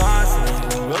do negócio.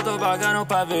 Eu tô pagando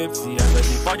pra ver, se acha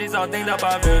que pode só tenta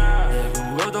pra ver.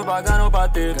 Eu tô pagando pra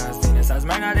ter, gastei nessas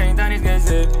merda tentando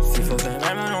esquecer. Se for bem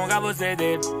mesmo eu nunca vou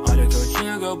ceder. Olha o que eu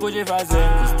tinha, o que eu pude fazer.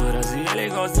 Costuras e ele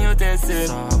igualzinho TC.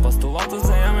 Só aposto alto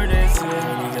sem amortecer.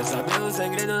 Ele quer saber o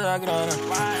segredo da grana,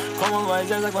 como vai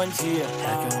ser essa quantia. É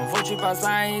que eu não vou te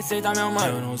passar a receita, meu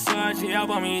mano. Eu não sou a tia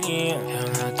Palmeirinha.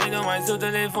 Eu não atendo mais o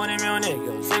telefone, meu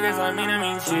nigga. Eu sei que essa mina é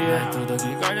mentira. É tudo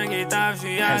que corta que tá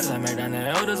afiado. Essa merda não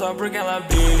é ouro só porque ela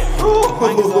brilha.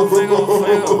 Vai que só foi como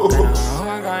fuego. Cara na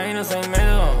rua caindo sem medo.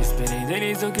 Esperei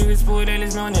deles o que fiz por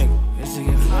eles, meu nego. Esse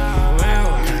que foi o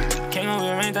erro. Quem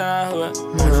ouviu também tá na rua.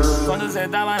 Quando cê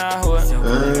tava na rua, se eu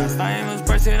puder gastar em meus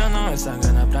parceiros, não. Essa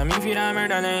grana pra mim virar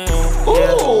merda nenhuma.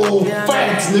 Oh,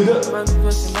 facts, nigga.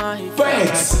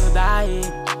 Facts.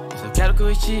 Só quero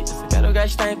curtir, só quero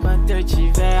gastar enquanto eu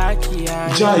tiver aqui.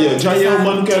 Jaya é o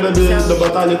mano que era da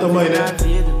batalha também, né?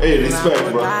 Ei, respect,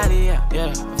 bro.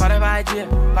 Para vadia,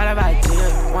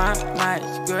 uma mais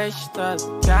gostosa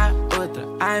que a outra.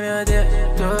 Ai meu Deus,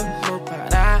 tô no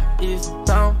paraíso,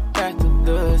 tão perto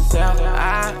do céu.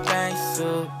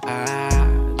 Abençoado,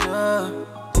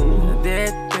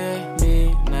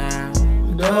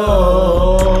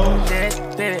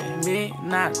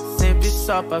 determinado, sempre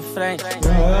só pra frente.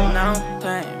 Não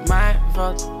tem mais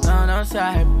volta, não se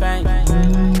arrepende.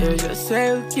 Eu já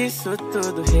sei o que isso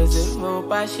tudo reservou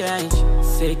pra gente.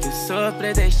 Sei que eu sou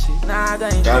predestinado a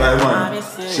encontrar. Caralho, mano,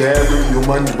 Shadow e o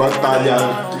mano de batalha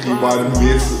rimaram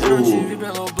nesse.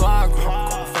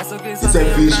 Isso é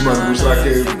fixe, mano, mostrar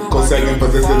que conseguem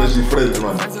fazer cenas diferentes,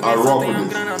 mano. I rock with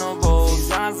it.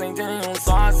 Sem ter nenhum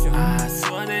sócio,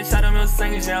 só deixaram meu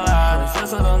sangue gelado. Eu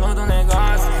sou dono do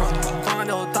negócio. Quando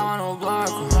eu tava no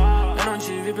bloco, eu não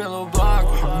te vi pelo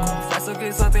bloco. Confesso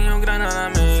que só tenho grana na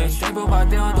mente. Tempo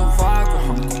bateu do foco.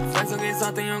 Confesso que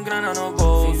só tenho grana no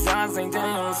bolso. Sem ter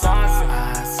nenhum sócio,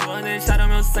 só deixaram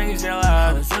meu sangue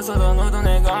gelado. Eu sou dono do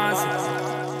negócio.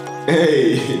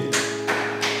 Ei!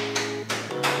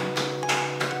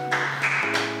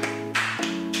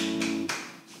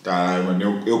 Caralho,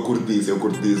 mano, eu curti isso,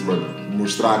 mano.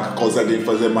 Mostrar que conseguem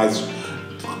fazer mais.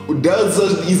 O Dazz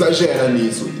exagera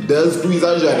nisso. Dazz, tu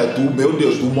exagera, meu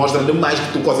Deus, tu mostra demais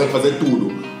que tu consegue fazer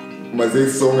tudo. Mas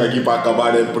esse som aqui para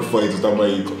acabar é perfeito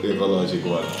também, Ecologyk,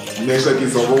 mano. Neste aqui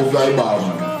só vou vibar,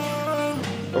 mano.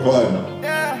 Mano,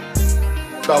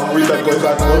 tá muita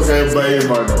coisa a correr bem,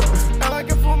 mano.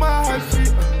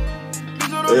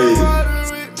 Ei.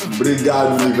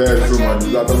 Obrigado, universo, mano.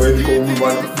 Exatamente como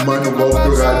o mano Bob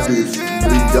do Rad disse.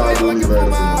 Obrigado, universo,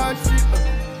 mano.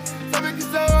 Sabe que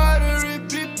essa hora eu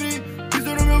piso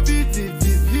no meu beat.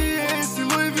 Vivi esse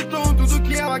Louis Vuitton, tudo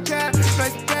que ela quer. Pra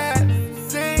estresse,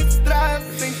 sem estresse,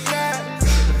 sem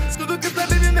estresse. Tudo que essa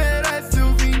baby merece,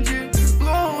 eu vim de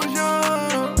longe.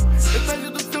 Metade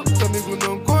do seu amigo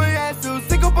não conhece. Eu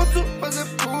sei que eu posso fazer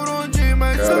por onde,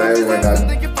 mas se eu não fizer, você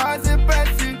tem que fazer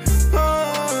prece.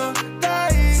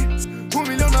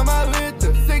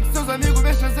 Amigos,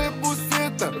 vem fazer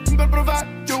buceta pra provar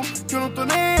que eu não tô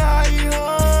nem aí.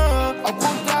 Ao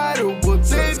contrário, eu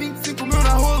botei 25 mil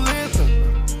na roleta,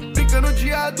 brincando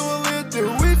de adoleta.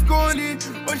 Eu escolhi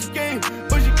hoje quem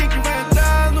que vai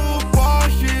entrar no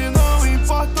poste. Não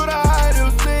importa o horário,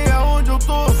 eu sei aonde eu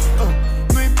tô.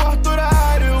 Não importa o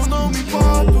horário, eu não me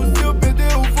importo se eu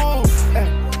perder o voo.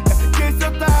 Que esse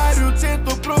otário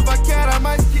tentou provar que era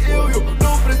mais que eu. E eu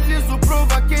não preciso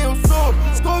provar quem eu sou.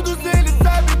 Todos eles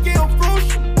sabem quem eu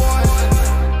frouxo, boy.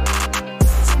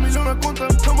 1 milhão na conta,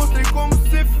 eu mostrei como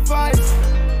se faz.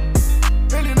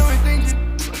 Ele não entende,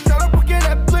 chora porque ele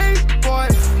é playboy.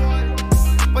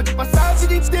 Pode passar a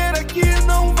vida inteira que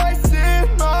não vai ser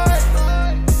nós.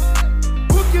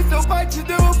 O que seu pai te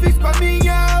deu, eu fiz com a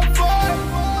minha voz.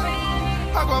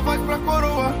 Água vai pra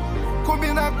coroa,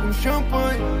 combinar com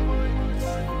champanhe.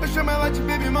 Eu chamo ela de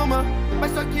baby mama,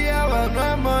 mas só que ela não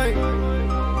é mãe.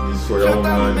 Isso é um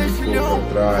mano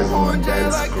por trás, mano,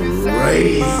 that's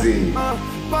crazy.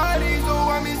 Paris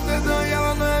ou Amsterdã e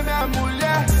ela não é minha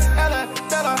mulher. Ela é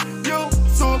dela e eu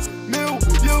sou meu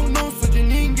e eu não sou de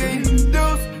ninguém.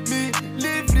 Deus me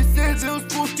livre ser Deus,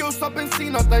 porque eu só penso em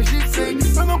notas de 100.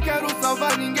 Eu não quero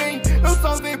salvar ninguém, eu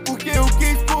salvei porque eu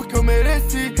quis, porque eu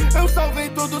mereci. Eu salvei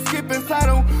todos que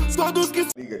pensaram, todos que...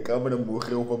 Nigga, a câmera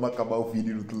morreu, vamos acabar o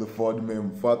vídeo no telefone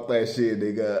mesmo. Fuck that shit,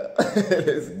 nigga.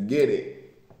 Let's get it.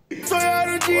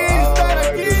 Sonharam de estar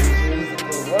aqui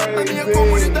na minha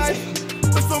comunidade.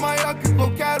 Eu sou maior que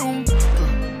qualquer um.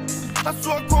 Na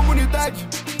sua comunidade,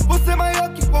 você é maior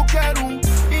que qualquer um.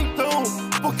 Então,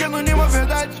 por que não nenhuma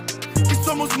verdade? Que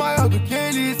somos maior do que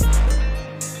eles.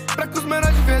 Pra que os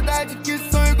menores de verdade que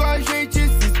são igual a gente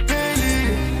se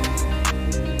espelhem.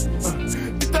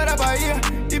 Vitória, Bahia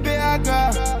e BH.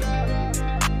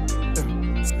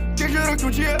 Quem jurou que um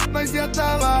dia nós ia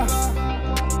estar lá?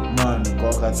 Mano,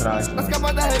 corre atrás, mano.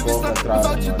 Corre atrás,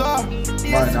 mano.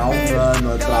 Mano, há um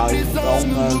ano atrás, há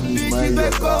um ano e meio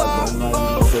atrás, há um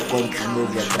ano não sei quantos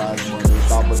meses atrás, mano, eu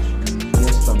tava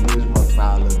nesta mesma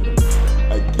sala, bro.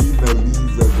 Aqui na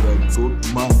Lisa, bro,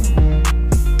 mano.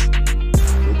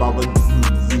 Eu tava no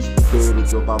desespero,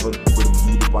 eu tava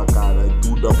perdido pra cara,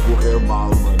 tudo a correr mal,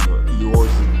 mano. E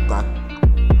hoje tá,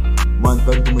 mano,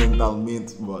 tanto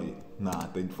mentalmente, boy. Nah,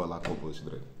 tenho de falar com vocês,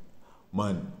 Dre.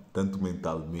 Mano, tanto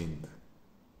mentalmente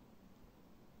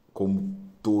como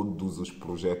todos os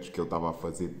projetos que eu estava a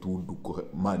fazer, tudo correu.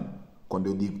 Mano, quando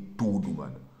eu digo tudo,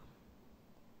 mano,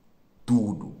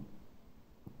 tudo,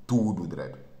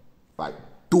 Dread. Vai,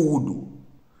 tudo.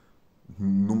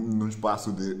 Num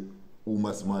espaço de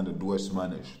uma semana, 2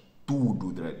 semanas,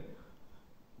 tudo, Dread.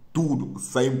 Tudo,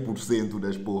 100%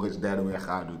 das porras deram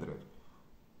errado, Dread.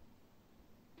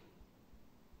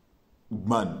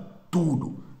 Mano,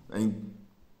 tudo.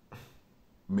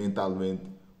 Mentalmente,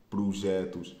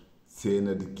 projetos,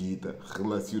 cena de guita,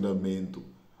 relacionamento.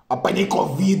 Apanhei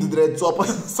Covid, Dread, só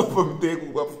para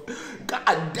meter com a...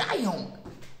 God damn!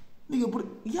 Nigga,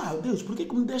 Deus, por que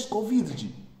me deste Covid,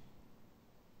 G?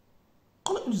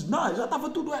 Não, já estava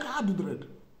tudo errado, Dread.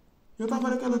 Eu estava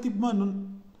naquela tipo,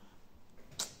 mano...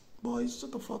 Boys,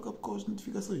 shut the fuck up com as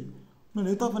notificações. Mano,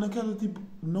 eu estava naquela tipo,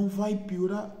 não vai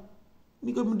piorar.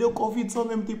 Nigga me deu Covid só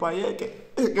mesmo, tipo, aí é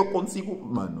que eu consigo...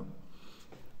 Mano,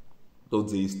 estou a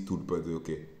dizer isso tudo para dizer o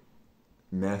quê?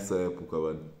 Nessa época,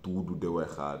 mano, tudo deu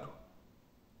errado.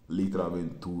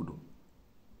 Literalmente tudo.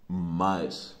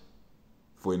 Mas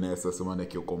foi nessa semana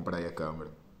que eu comprei a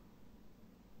câmera.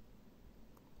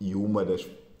 E uma das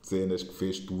cenas que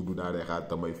fez tudo dar errado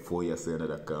também foi a cena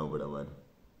da câmera, mano.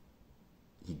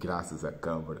 E graças à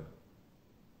câmera,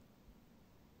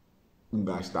 um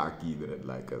gajo está aqui,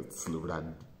 like, a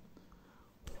celebrar.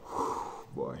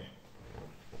 Boy.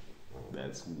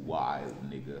 That's wild,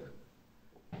 nigga.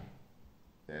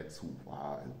 That's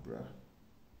wild, bro.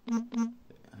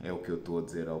 É o que eu estou a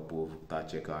dizer ao povo que está a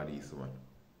checar isso, mano.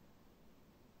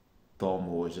 Toma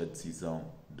hoje a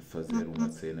decisão de fazer uma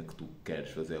cena que tu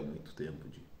queres fazer há muito tempo,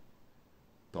 G.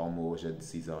 Toma hoje a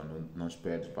decisão, não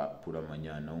esperes por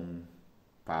amanhã, não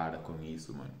para com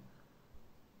isso, mano.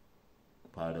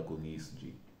 Para com isso,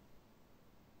 G.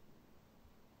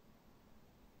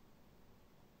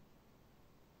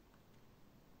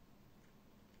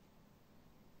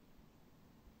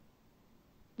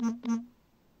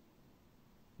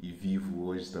 E vivo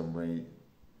hoje também.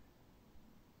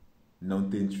 Não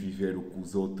tentes viver o que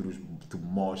os outros te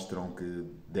mostram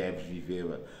que deves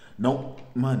viver. Não,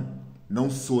 mano, não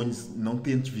sonhes, não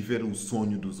tentes viver o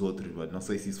sonho dos outros, mano. Não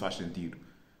sei se isso faz sentido.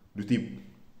 Do tipo,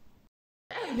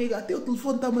 nega, até o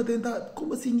telefone está-me a tentar.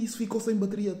 Como assim isso ficou sem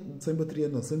bateria? Sem bateria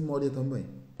não, sem memória também.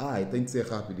 Tem de ser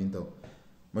rápido então.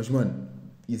 Mas, mano,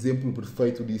 exemplo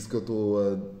perfeito disso que eu estou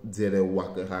a dizer é o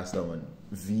Waka Rasta, mano.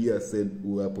 Vi a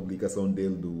publicação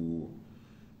dele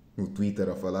no Twitter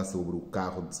a falar sobre o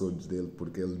carro de sonhos dele,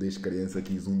 porque ele desde criança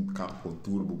quis um carro com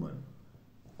turbo, mano.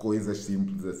 Coisas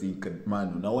simples assim, que,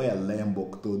 mano, não é a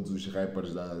Lambo que todos os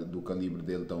rappers do calibre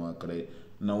dele estão a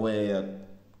querer. Não é a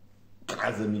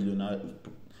casa milionária.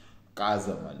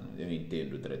 Casa, mano, eu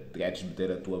entendo, queres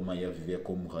meter a tua mãe a viver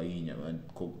como rainha, mano,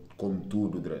 como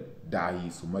tudo, dá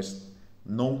isso, mas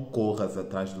não corras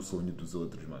atrás do sonho dos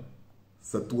outros, mano.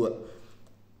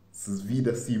 Se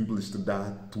vida simples te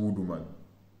dá tudo, mano,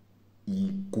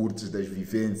 e curtes das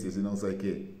vivências e não sei o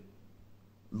quê,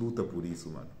 luta por isso,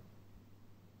 mano.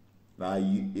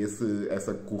 Aí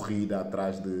essa corrida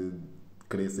atrás de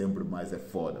querer sempre mais é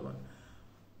foda, mano.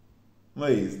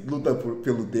 Mas luta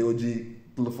pelo teu, de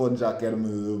o telefone já quer me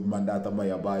mandar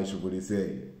também abaixo, por isso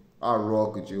aí. I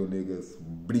rock with you, niggas.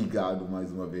 Obrigado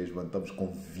mais uma vez, mano. Estamos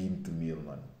com 20 mil,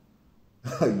 mano.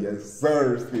 Yes,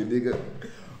 sir, nigga.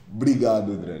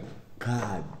 Obrigado, Dren.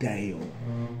 God damn.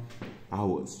 I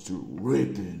was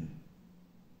tripping.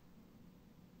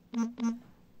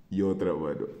 E outra,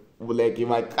 mano. O moleque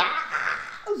vai...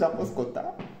 já posso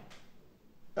contar?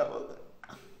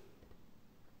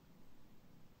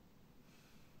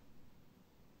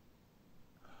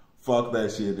 Fuck that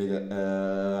shit, nigga.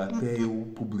 Até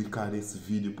eu publicar esse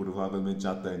vídeo provavelmente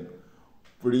já tenho.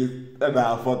 Por isso...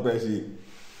 fuck that shit.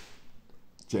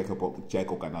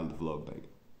 Checa o canal do vlog, nigga.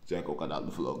 Checa o canal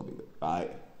do vlog, nigga.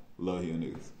 Alright? Love you,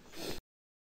 niggas.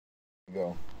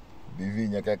 Legal.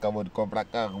 Divinha que acabou de comprar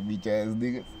carro, bitch ass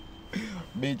niggas.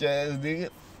 Bitch ass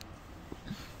niggas.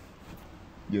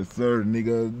 Yes sir,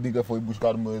 nigga foi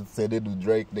buscar uma CD do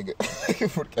Drake, nigga.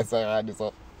 Porque essa rádio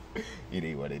só... It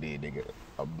ain't what it is, nigga.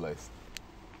 I'm blessed.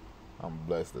 I'm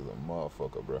blessed as a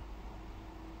motherfucker, bro.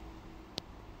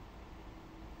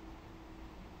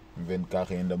 Vendo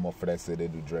carro ainda me oferece CD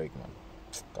do Drake, man.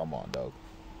 Come on, dog.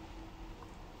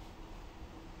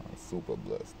 I'm super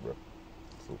blessed, bro.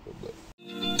 Super blessed.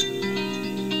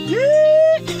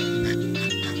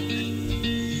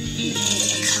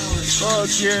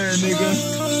 Fuck yeah, nigga.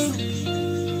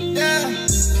 Yeah.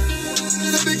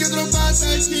 Sabe que tropa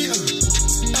aqui,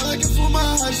 ela quer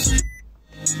fumar hashi.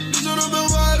 Bicho no meu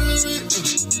barulho.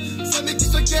 Sabe que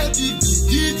isso aqui é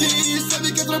de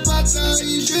sabe que tropa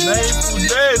aí, nem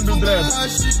fudendo, Dre.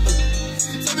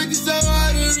 Sabe que isso é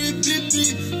barulho, pipi.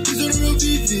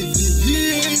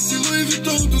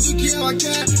 tudo que ela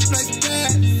quer, nós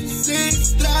quer, sem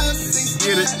estresse, sem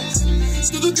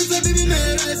estresse. Tudo que essa baby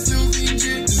merece, eu vim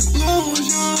de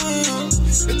longe.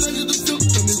 Metade do seu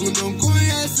amigo não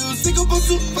conhece. Eu sei que eu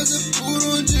posso fazer por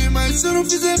onde, mas se eu não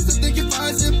fizer, você tem que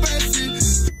fazer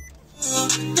prece.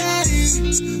 Tá aí,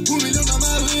 1 milhão na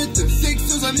maleta. Sei que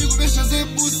seus amigos vêm fazer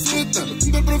buceta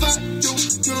pra provar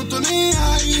que eu não tô nem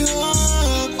aí.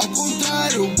 Ao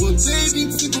contrário, eu botei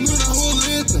 25 mil na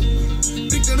roleta,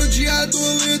 brincando de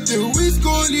adoleta. Eu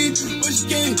escolhi hoje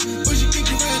quem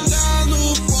que vai entrar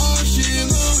no poste.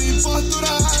 Não importa o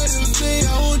horário, eu sei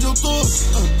aonde eu tô.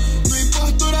 Não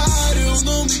importa o horário, eu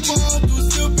não me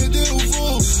importo se eu perder o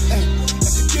voo. É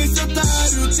porque esse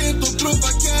otário tentou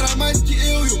provar que era mais que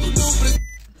eu. E eu não preciso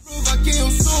provar quem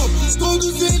eu sou.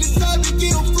 Todos eles sabem que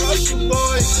eu frouxo,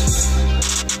 boy.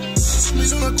 1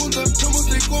 milhão na conta, eu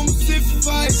mostrei como se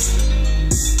faz.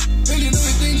 Ele não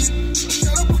entende,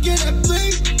 chora porque ele é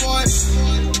playboy.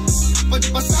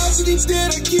 Pode passar a vida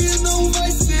inteira que não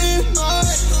vai ser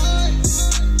nós.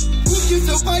 O que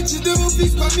seu pai te deu, eu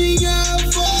fiz com a minha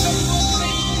avó.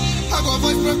 Água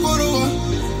voz pra coroa,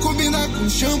 combinar com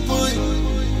champanhe.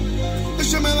 Eu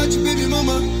chamo ela de baby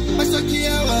mama, mas só que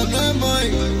ela não é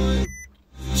mãe.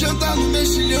 Jantar no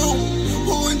mexilhão,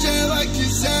 onde ela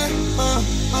quiser.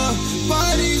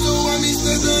 Paris ou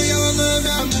Amsterdã, e ela não é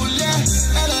minha mulher.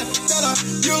 Ela é dela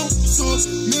e eu sou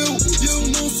meu, e eu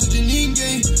não sou de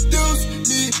ninguém. Deus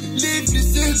me livre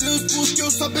ser Deus, porque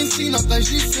eu só penso em notas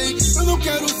de 100. Eu não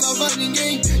quero salvar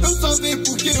ninguém, eu salvei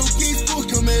porque eu quis,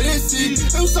 porque eu mereci.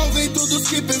 Eu salvei todos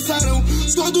que pensaram,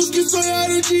 todos que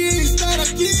sonharam de estar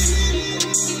aqui.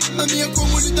 Na minha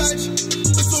comunidade,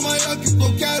 eu sou maior que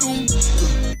qualquer um.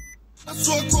 Na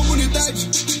sua comunidade,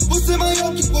 você é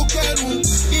maior que qualquer um.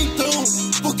 Então,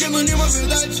 por que não anima a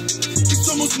verdade? Que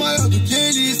somos maior do que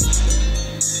eles.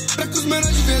 Pra que os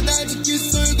menores de verdade que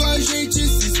são igual a gente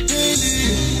se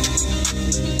espelhem.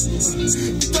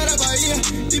 Vitória, Bahia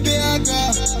e BH.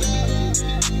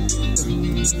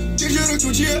 Quem jurou que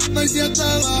um dia nós ia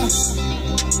estar lá?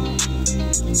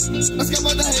 Nas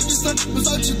capas da revista, nos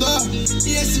outdoor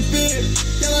e SP,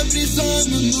 ela brisando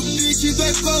no beat do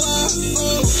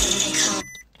Ecologyk.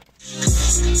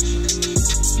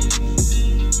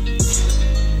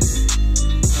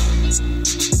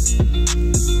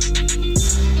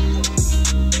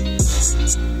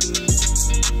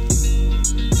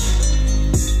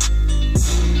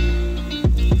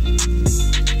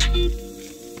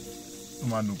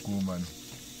 Tomar no cu, mano.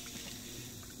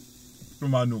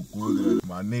 Tomar no cu,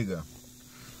 my nigga.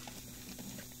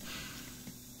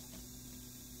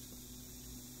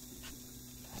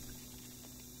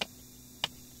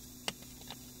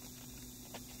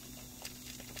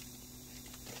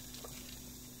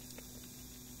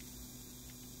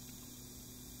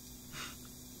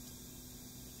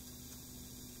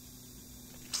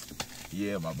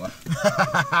 Yeah, my boy.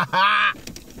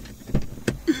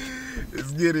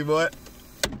 Let's get it, boy.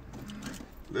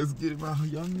 Let's get it, my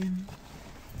youngin.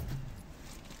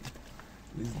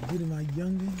 Let's get it, my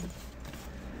youngin.